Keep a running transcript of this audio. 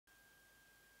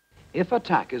If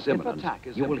attack is imminent,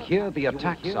 you will hear the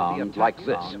attack sound like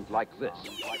this.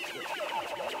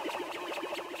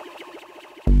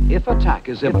 If attack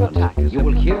is imminent, you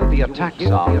will hear the attack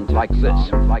sound like this.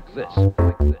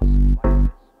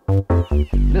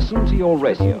 Listen to your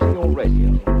radio.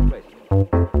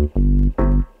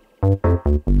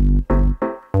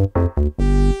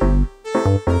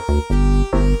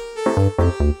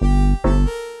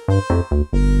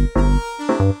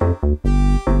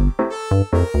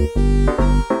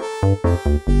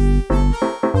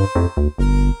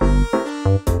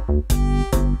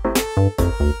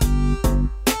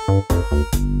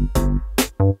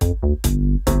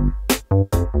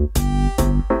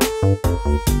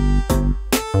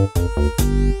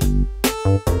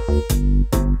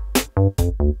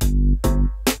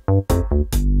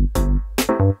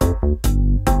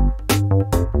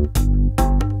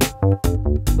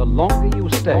 The longer you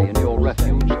stay in your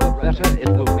refuge, the better it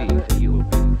will be for you.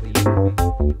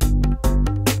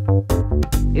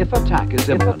 If attack is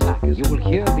imminent, you will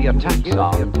hear the attack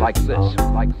sound like this.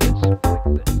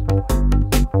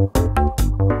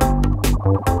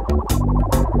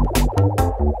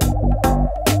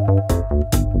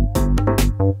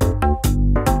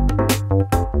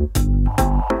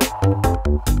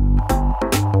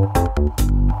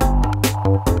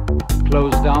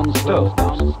 Close down stove.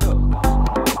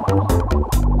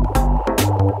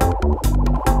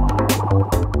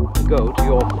 Go to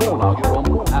your fallout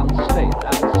room and stay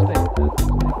there.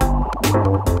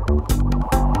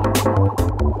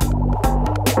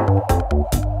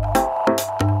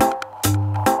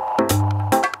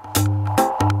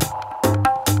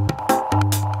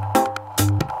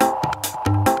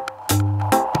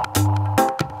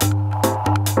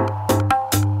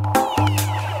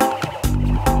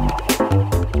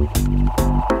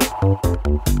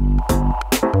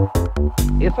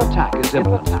 If attack is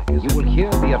imminent, you will hear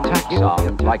the attack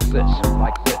sound like this.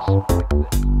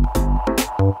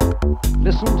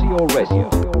 Listen to your radio.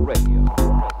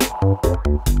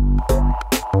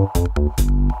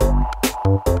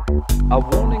 A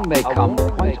warning may come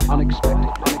quite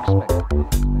unexpectedly.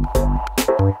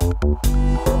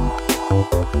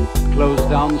 Close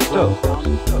down stove.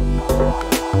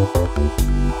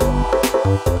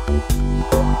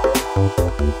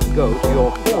 Go to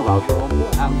your fallout room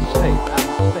and stay there.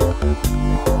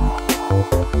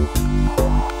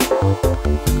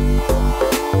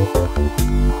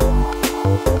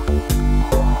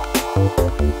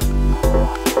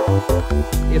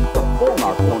 If the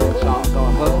fallout warning sounds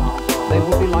are heard, they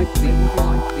will be like these.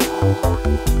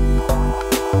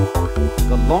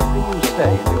 The longer you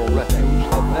stay in your refuge,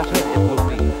 the better it will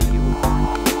be for you.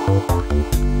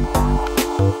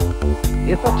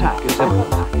 If attack is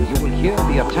imminent, you will hear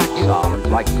the attack sound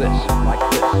like this.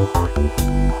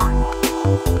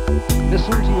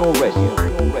 Listen to your radio.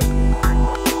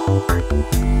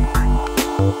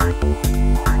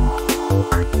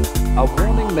 A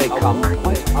warning may come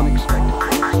quite unexpectedly.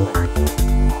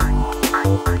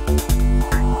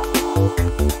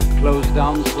 Close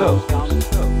down stove.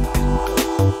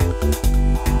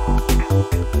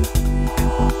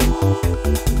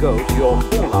 Go to your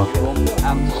fallout room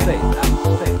and stay there.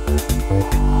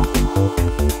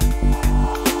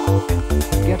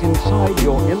 Get inside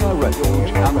your inner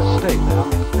refuge and stay there.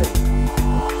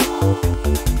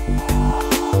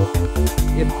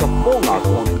 If the fallout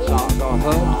warning sounds are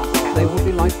heard, they will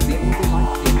be like these.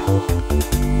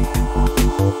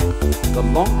 The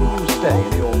longer you stay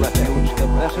in your refuge, the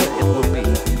better it will be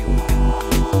for you.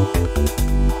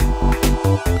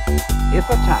 If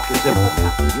attack is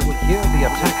imminent, you will hear the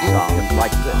attack sound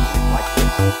like this.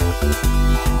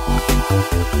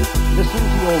 Listen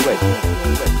to your radio.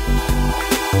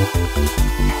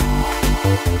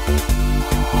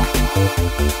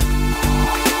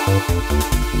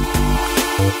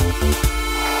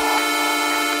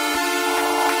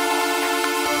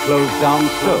 Close down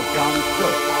stove.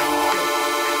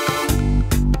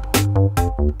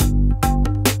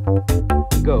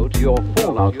 Go to your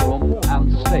fallout room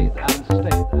and stay there.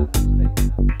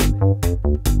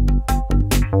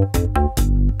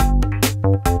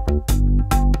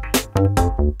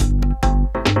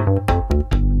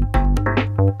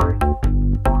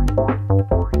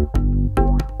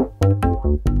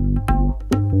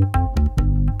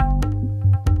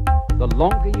 The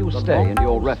longer you stay in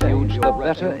your refuge, the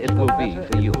better it will be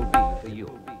for you.